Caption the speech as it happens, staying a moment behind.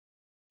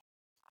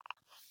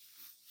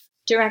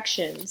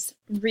Directions.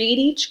 Read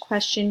each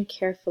question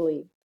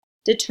carefully.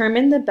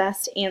 Determine the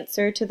best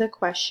answer to the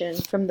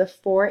question from the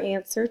 4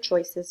 answer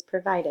choices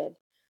provided.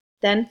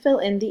 Then fill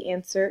in the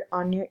answer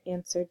on your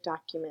answer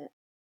document.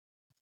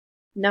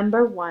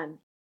 Number 1.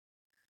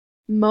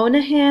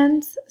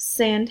 Monahan's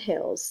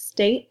Sandhills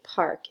State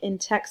Park in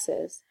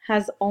Texas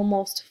has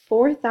almost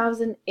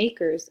 4,000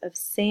 acres of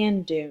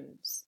sand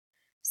dunes.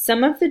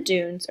 Some of the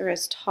dunes are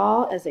as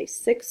tall as a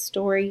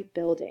 6-story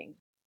building.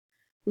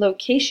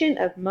 Location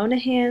of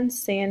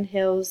Monahan's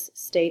Sandhills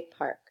State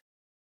Park.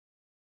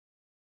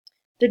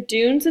 The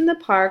dunes in the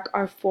park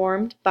are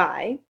formed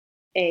by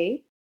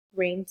A.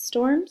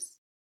 Rainstorms,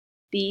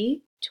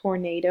 B.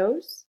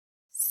 Tornadoes,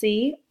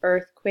 C.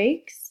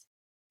 Earthquakes,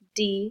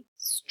 D.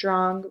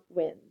 Strong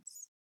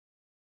winds.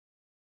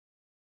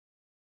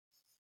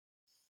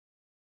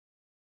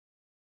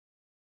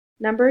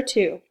 Number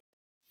 2.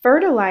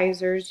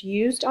 Fertilizers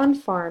used on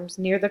farms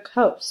near the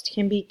coast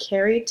can be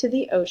carried to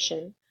the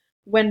ocean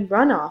when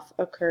runoff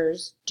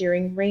occurs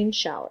during rain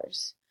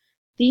showers.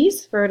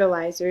 These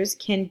fertilizers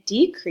can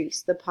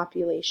decrease the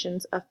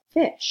populations of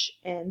fish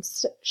and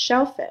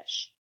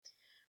shellfish.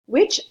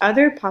 Which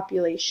other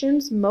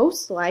populations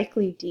most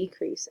likely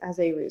decrease as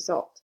a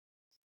result?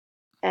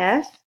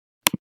 F.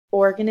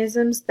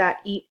 Organisms that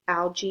eat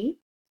algae.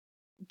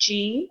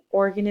 G.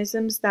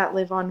 Organisms that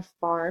live on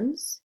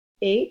farms.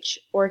 H.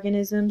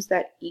 Organisms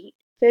that eat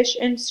fish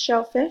and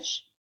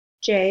shellfish.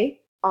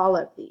 J. All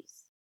of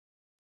these.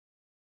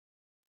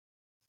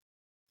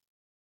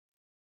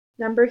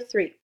 Number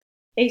 3.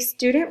 A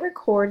student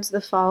records the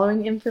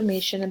following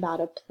information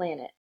about a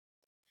planet.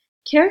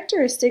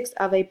 Characteristics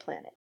of a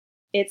planet.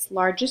 Its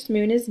largest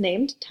moon is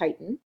named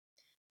Titan.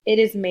 It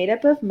is made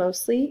up of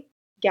mostly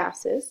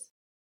gases.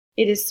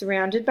 It is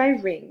surrounded by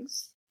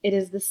rings. It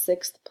is the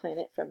 6th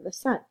planet from the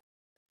Sun.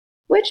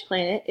 Which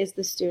planet is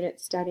the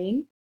student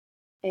studying?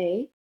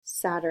 A.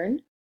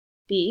 Saturn,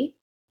 B.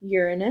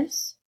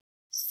 Uranus,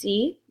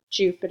 C.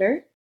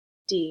 Jupiter,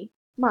 D.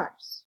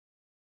 Mars.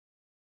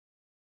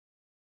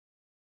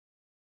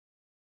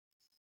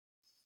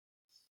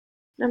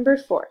 Number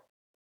 4.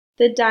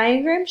 The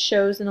diagram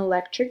shows an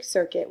electric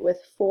circuit with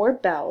 4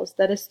 bells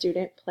that a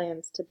student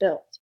plans to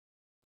build.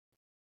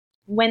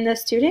 When the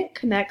student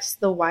connects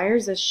the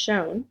wires as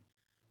shown,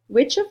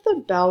 which of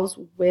the bells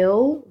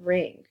will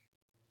ring?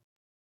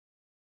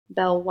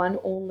 Bell 1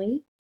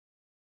 only,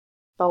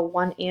 bell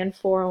 1 and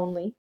 4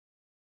 only,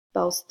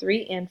 bells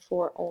 3 and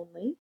 4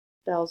 only,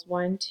 bells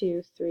 1,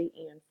 2, 3,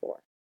 and 4.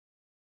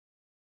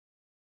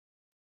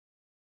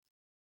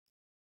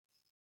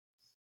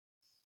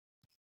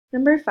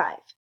 Number 5.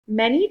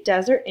 Many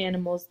desert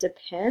animals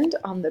depend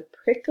on the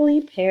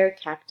prickly pear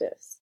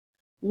cactus.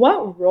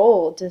 What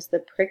role does the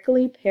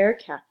prickly pear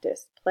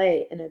cactus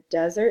play in a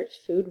desert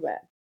food web?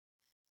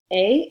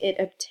 A. It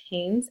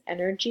obtains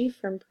energy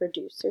from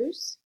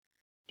producers.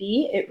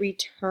 B. It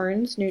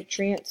returns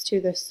nutrients to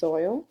the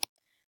soil.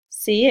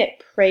 C.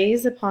 It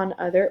preys upon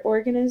other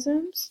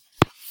organisms.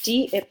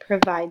 D. It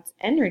provides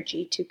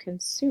energy to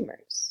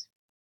consumers.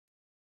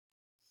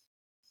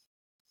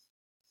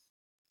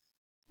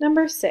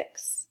 Number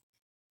 6.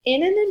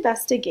 In an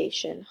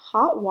investigation,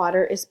 hot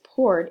water is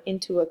poured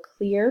into a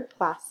clear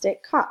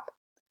plastic cup.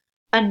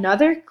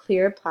 Another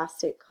clear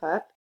plastic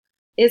cup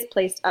is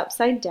placed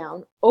upside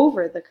down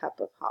over the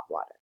cup of hot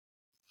water.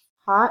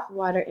 Hot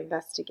water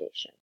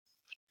investigation.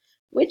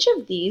 Which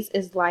of these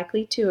is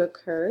likely to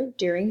occur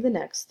during the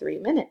next 3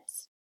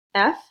 minutes?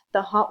 F.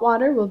 The hot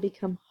water will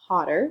become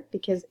hotter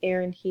because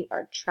air and heat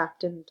are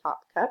trapped in the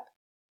top cup.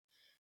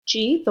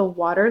 G. The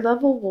water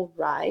level will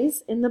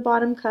rise in the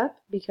bottom cup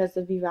because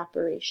of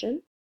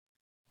evaporation.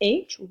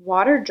 H.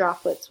 Water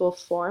droplets will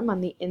form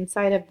on the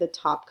inside of the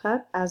top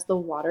cup as the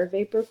water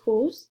vapor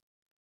cools.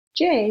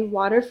 J.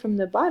 Water from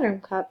the bottom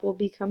cup will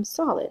become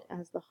solid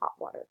as the hot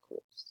water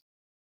cools.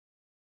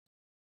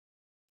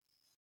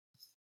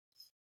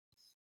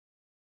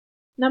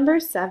 Number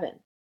 7.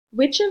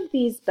 Which of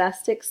these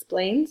best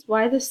explains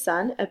why the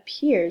sun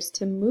appears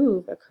to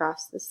move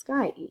across the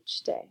sky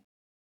each day?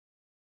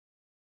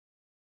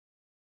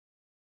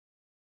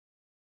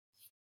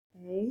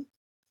 A.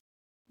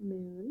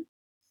 Moon.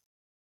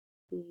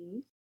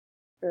 B.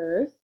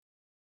 Earth.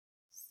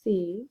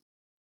 C.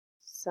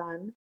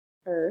 Sun,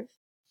 Earth.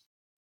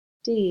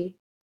 D.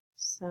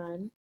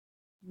 Sun,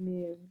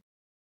 Moon,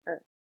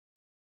 Earth.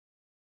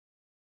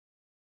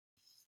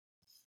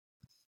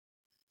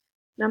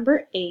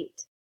 Number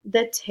 8.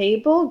 The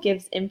table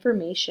gives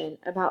information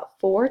about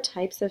 4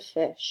 types of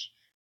fish.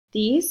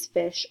 These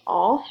fish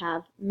all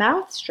have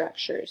mouth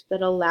structures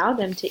that allow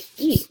them to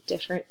eat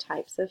different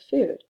types of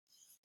food.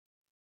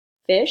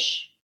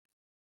 Fish,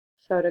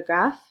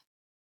 photograph,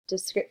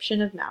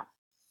 description of mouth.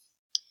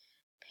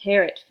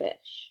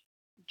 Parrotfish.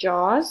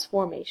 Jaws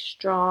form a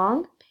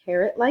strong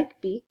parrot-like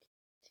beak,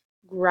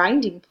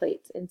 grinding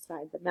plates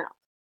inside the mouth.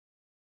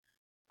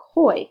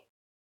 Koi.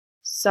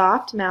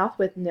 Soft mouth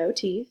with no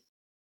teeth,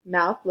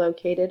 mouth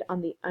located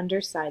on the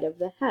underside of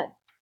the head.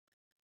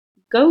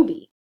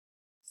 Goby.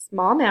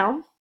 Small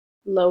mouth,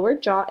 lower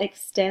jaw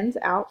extends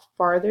out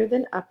farther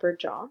than upper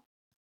jaw.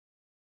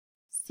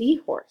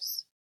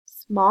 Seahorse.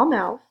 Small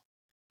mouth,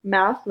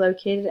 mouth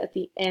located at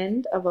the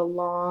end of a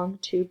long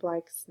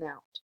tube-like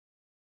snout.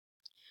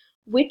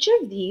 Which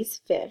of these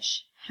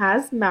fish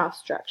has mouth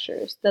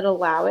structures that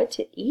allow it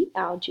to eat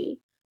algae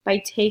by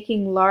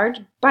taking large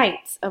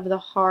bites of the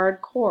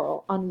hard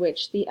coral on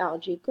which the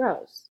algae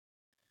grows?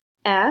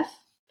 F.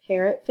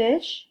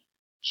 Parrotfish,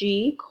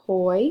 G.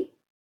 Koi,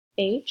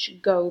 H.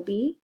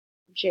 Goby,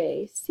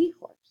 J.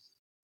 Seahorse.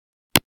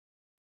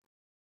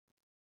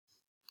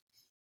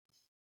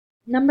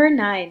 Number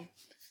 9.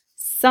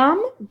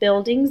 Some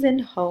buildings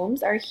and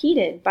homes are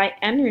heated by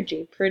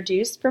energy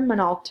produced from an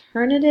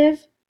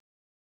alternative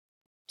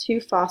to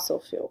fossil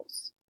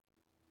fuels.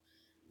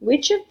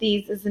 Which of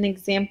these is an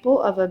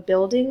example of a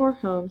building or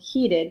home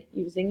heated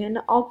using an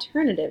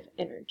alternative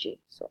energy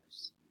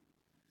source?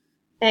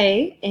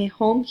 A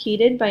home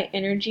heated by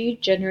energy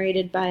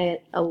generated by an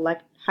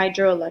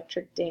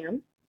hydroelectric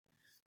dam.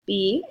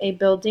 B, a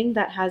building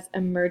that has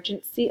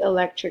emergency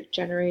electric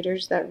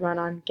generators that run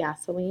on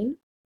gasoline.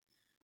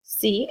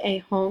 C, a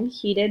home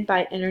heated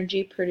by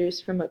energy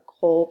produced from a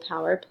coal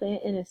power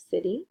plant in a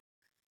city.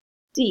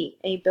 D,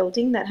 a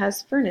building that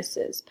has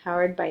furnaces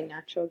powered by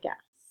natural gas.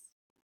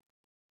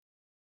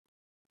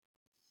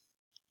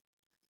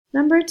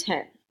 Number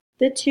 10.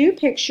 The two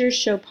pictures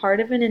show part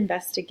of an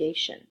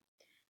investigation.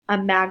 A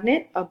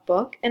magnet, a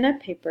book, and a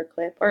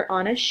paperclip are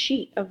on a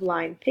sheet of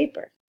lined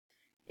paper.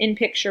 In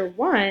picture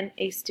 1,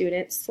 a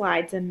student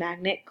slides a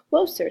magnet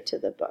closer to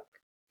the book.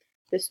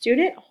 The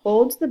student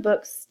holds the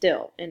book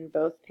still in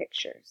both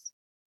pictures.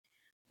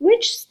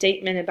 Which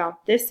statement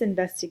about this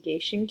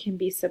investigation can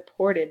be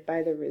supported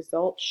by the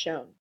results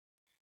shown?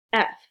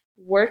 F.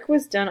 Work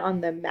was done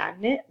on the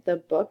magnet, the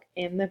book,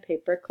 and the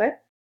paperclip.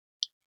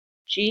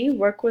 G.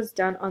 Work was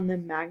done on the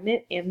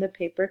magnet and the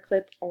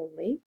paperclip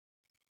only.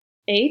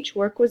 H.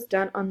 Work was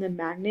done on the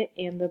magnet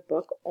and the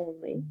book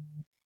only.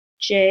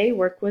 J.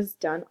 Work was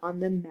done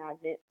on the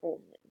magnet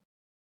only.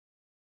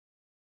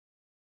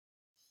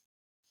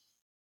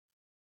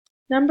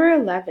 Number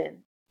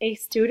 11. A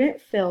student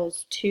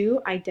fills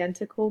 2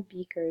 identical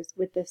beakers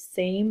with the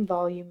same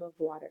volume of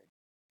water.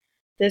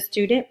 The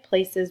student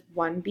places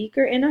one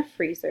beaker in a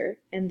freezer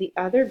and the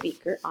other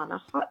beaker on a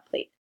hot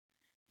plate.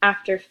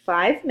 After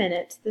 5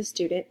 minutes, the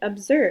student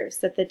observes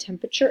that the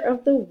temperature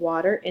of the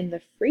water in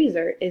the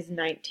freezer is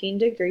 19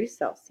 degrees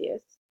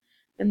Celsius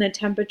and the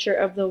temperature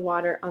of the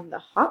water on the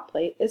hot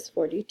plate is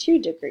 42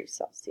 degrees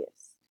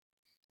Celsius.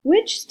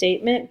 Which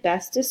statement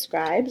best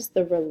describes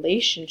the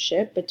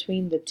relationship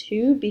between the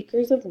 2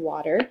 beakers of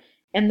water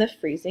and the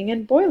freezing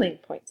and boiling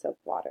points of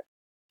water?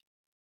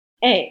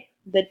 A.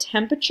 The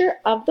temperature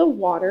of the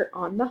water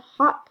on the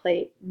hot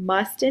plate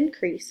must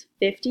increase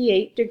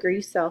 58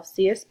 degrees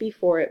Celsius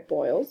before it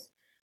boils,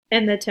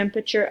 and the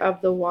temperature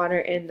of the water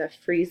in the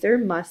freezer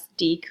must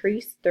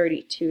decrease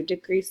 32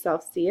 degrees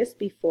Celsius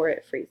before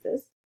it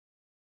freezes.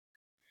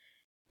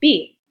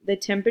 B. The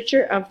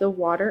temperature of the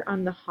water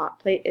on the hot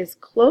plate is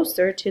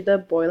closer to the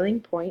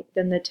boiling point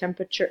than the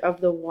temperature of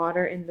the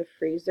water in the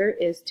freezer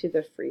is to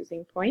the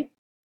freezing point.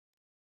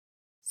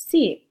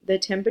 C. The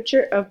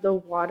temperature of the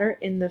water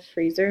in the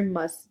freezer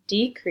must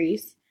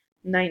decrease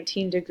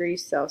 19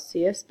 degrees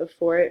Celsius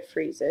before it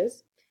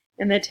freezes,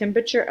 and the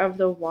temperature of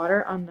the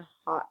water on the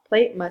hot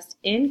plate must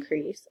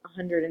increase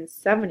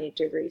 170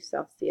 degrees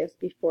Celsius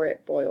before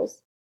it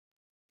boils.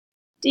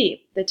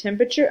 D. The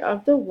temperature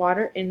of the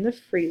water in the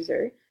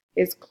freezer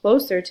is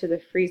closer to the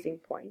freezing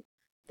point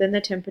than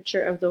the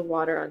temperature of the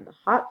water on the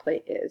hot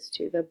plate is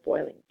to the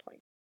boiling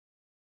point.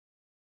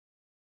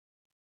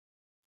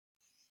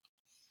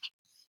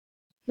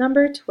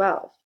 Number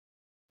 12.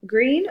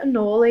 Green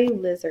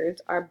anole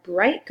lizards are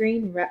bright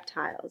green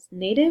reptiles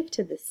native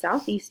to the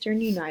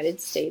southeastern United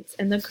States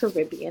and the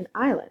Caribbean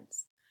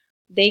islands.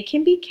 They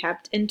can be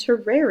kept in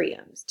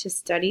terrariums to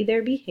study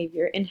their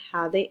behavior and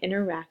how they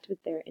interact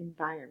with their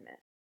environment.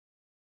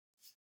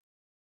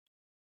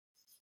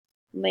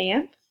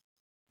 Lamp,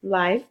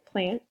 live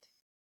plant,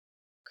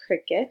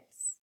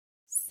 crickets,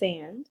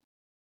 sand,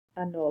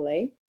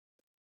 anole,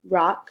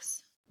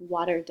 rocks,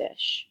 water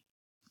dish.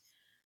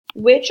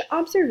 Which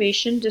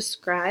observation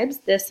describes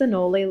this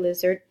anole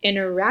lizard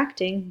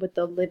interacting with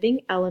the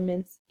living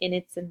elements in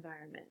its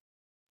environment?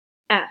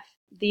 F.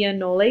 The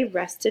anole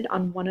rested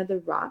on one of the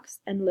rocks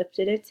and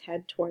lifted its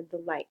head toward the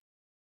light.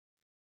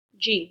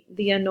 G.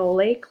 The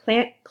anole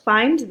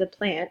climbed the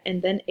plant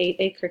and then ate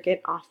a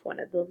cricket off one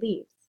of the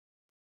leaves.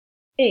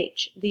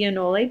 H. The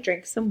anole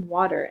drank some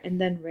water and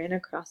then ran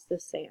across the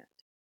sand.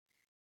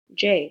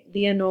 J.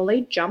 The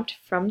anole jumped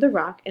from the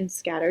rock and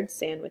scattered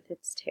sand with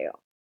its tail.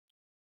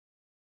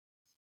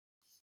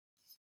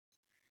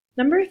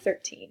 Number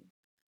 13.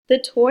 The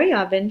toy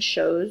oven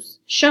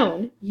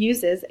shown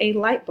uses a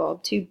light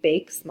bulb to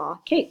bake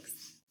small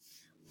cakes.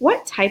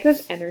 What type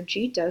of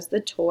energy does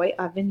the toy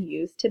oven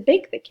use to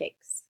bake the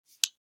cakes?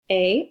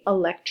 A.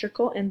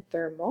 Electrical and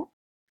thermal.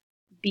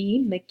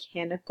 B.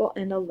 Mechanical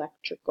and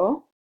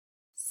electrical.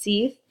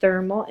 C.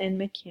 Thermal and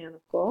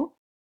mechanical.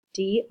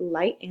 D.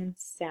 Light and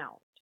sound.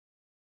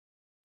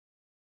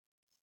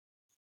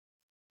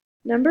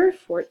 Number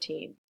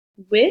 14.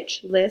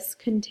 Which list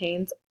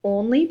contains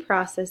only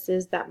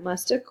processes that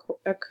must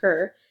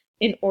occur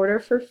in order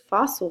for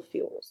fossil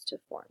fuels to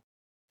form?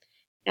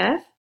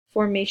 F.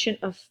 Formation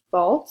of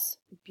faults,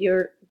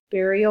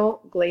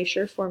 burial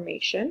glacier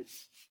formation.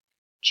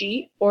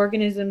 G.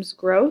 Organisms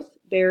growth,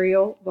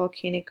 burial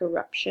volcanic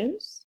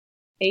eruptions.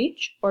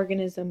 H.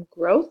 Organism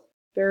growth,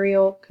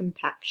 burial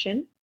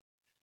compaction.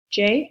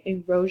 J.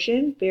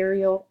 Erosion,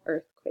 burial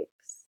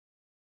earthquakes.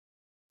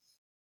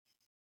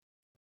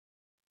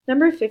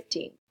 Number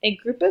 15. A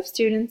group of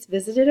students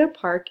visited a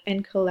park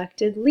and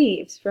collected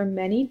leaves from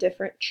many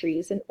different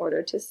trees in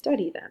order to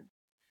study them.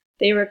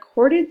 They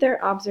recorded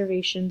their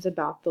observations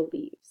about the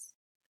leaves.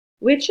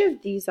 Which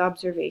of these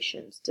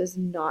observations does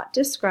not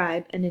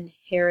describe an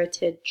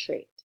inherited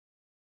trait?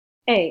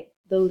 A.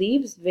 The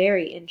leaves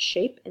vary in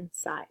shape and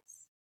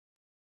size.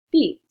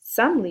 B.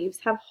 Some leaves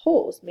have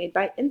holes made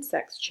by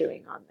insects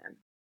chewing on them.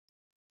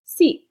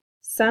 C.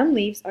 Some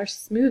leaves are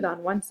smooth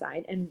on one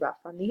side and rough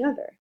on the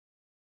other.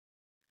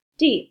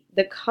 D.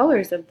 The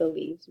colors of the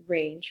leaves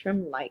range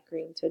from light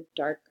green to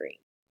dark green.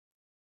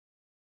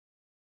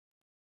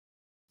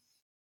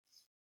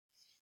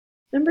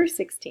 Number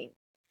 16.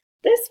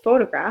 This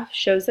photograph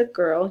shows a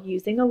girl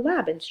using a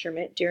lab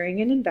instrument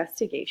during an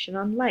investigation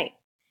on light.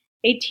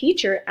 A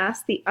teacher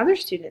asked the other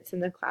students in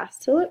the class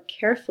to look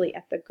carefully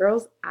at the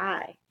girl's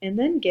eye and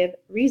then give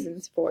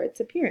reasons for its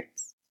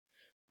appearance.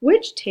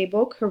 Which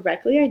table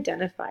correctly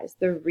identifies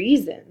the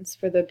reasons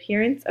for the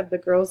appearance of the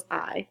girl's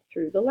eye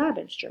through the lab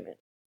instrument?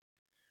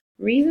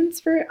 Reasons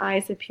for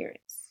eye's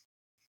appearance: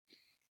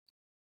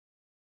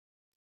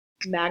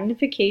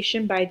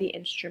 magnification by the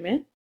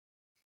instrument,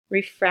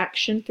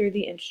 refraction through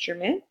the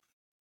instrument,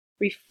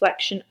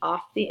 reflection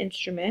off the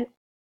instrument,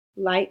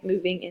 light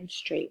moving in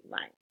straight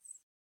lines.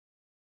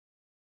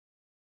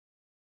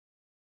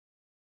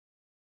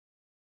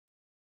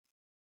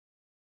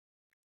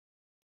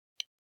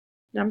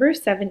 Number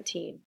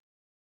 17.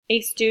 A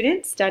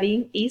student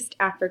studying East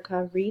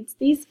Africa reads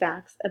these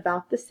facts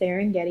about the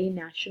Serengeti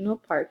National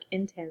Park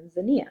in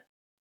Tanzania.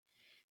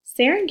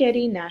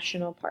 Serengeti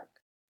National Park.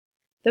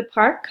 The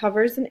park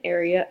covers an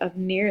area of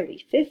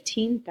nearly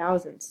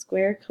 15,000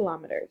 square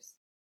kilometers.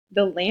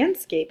 The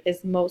landscape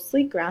is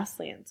mostly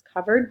grasslands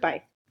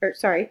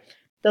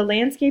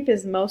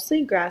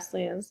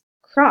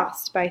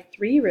crossed by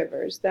 3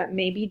 rivers that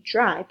may be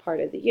dry part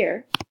of the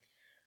year.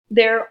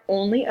 There are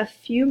only a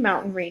few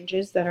mountain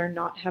ranges that are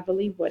not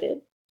heavily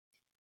wooded.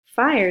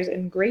 Fires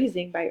and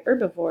grazing by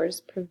herbivores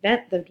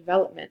prevent the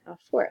development of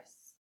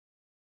forests.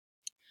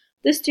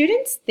 The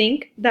students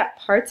think that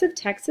parts of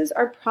Texas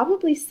are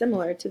probably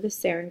similar to the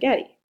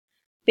Serengeti.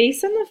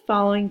 Based on the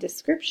following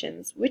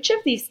descriptions, which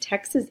of these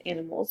Texas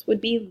animals would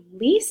be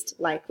least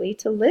likely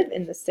to live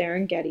in the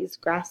Serengeti's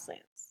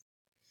grasslands?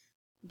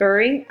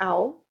 Burrowing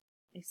owl,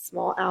 a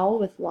small owl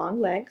with long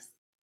legs,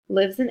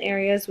 lives in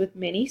areas with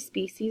many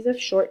species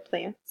of short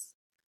plants,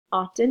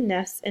 often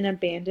nests in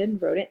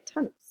abandoned rodent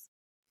tunnels.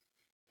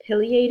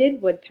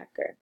 Pileated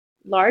woodpecker,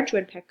 large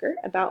woodpecker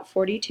about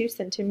 42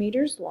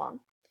 centimeters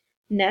long,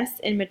 nests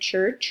in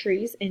matured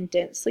trees in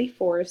densely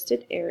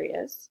forested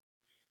areas,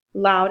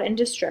 loud and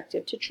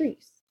destructive to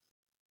trees.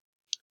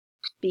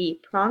 B.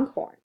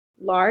 Pronghorn,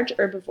 large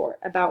herbivore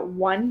about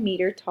 1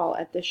 meter tall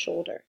at the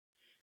shoulder,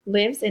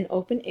 lives in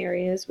open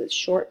areas with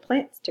short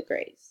plants to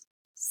graze,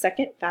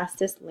 second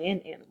fastest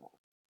land animal.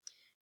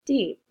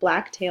 D.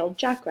 Black-tailed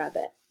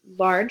jackrabbit,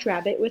 large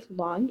rabbit with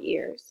long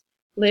ears,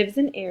 lives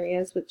in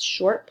areas with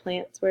short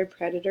plants where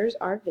predators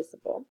are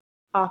visible,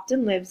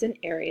 often lives in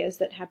areas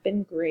that have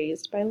been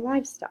grazed by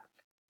livestock.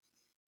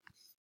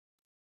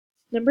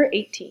 Number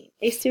 18.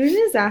 A student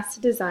is asked to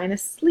design a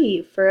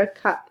sleeve for a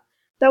cup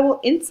that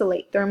will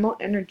insulate thermal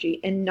energy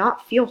and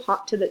not feel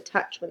hot to the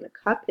touch when the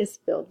cup is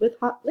filled with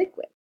hot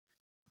liquid.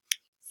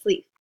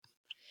 Sleeve.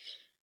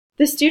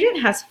 The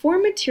student has 4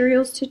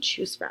 materials to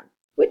choose from.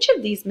 Which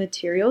of these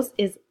materials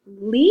is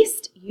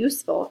least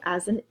useful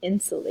as an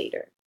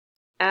insulator?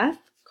 F.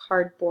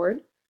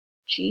 Cardboard.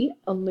 G.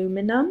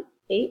 Aluminum.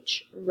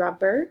 H.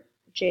 Rubber.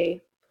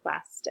 J.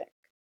 Plastic.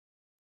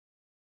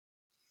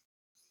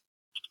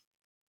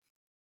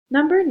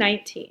 Number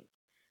 19.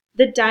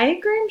 The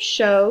diagrams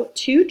show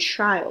 2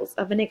 trials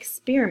of an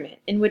experiment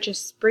in which a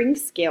spring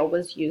scale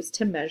was used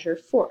to measure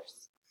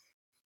force.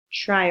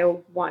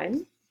 Trial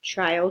 1,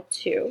 Trial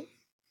 2,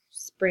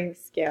 spring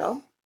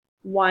scale,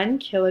 1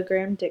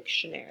 kilogram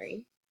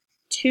dictionary,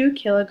 2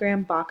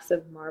 kilogram box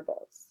of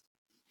marbles.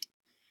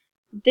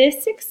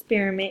 This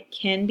experiment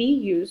can be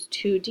used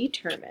to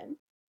determine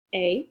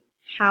A.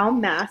 How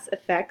mass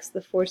affects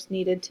the force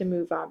needed to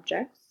move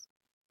objects.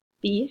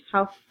 B.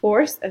 How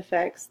force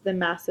affects the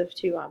mass of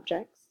 2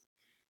 objects.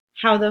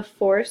 How the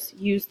force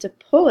used to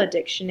pull a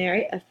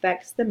dictionary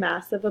affects the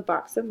mass of a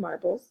box of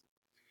marbles.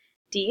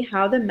 D.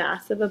 How the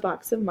mass of a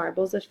box of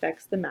marbles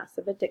affects the mass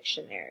of a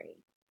dictionary.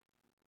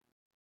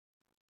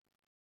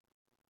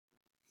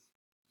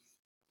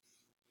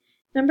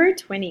 Number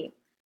 20.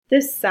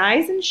 The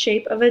size and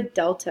shape of a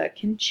delta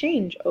can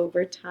change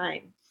over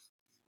time.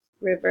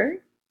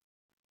 River,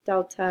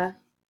 delta,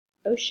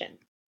 ocean.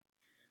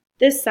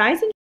 The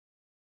size and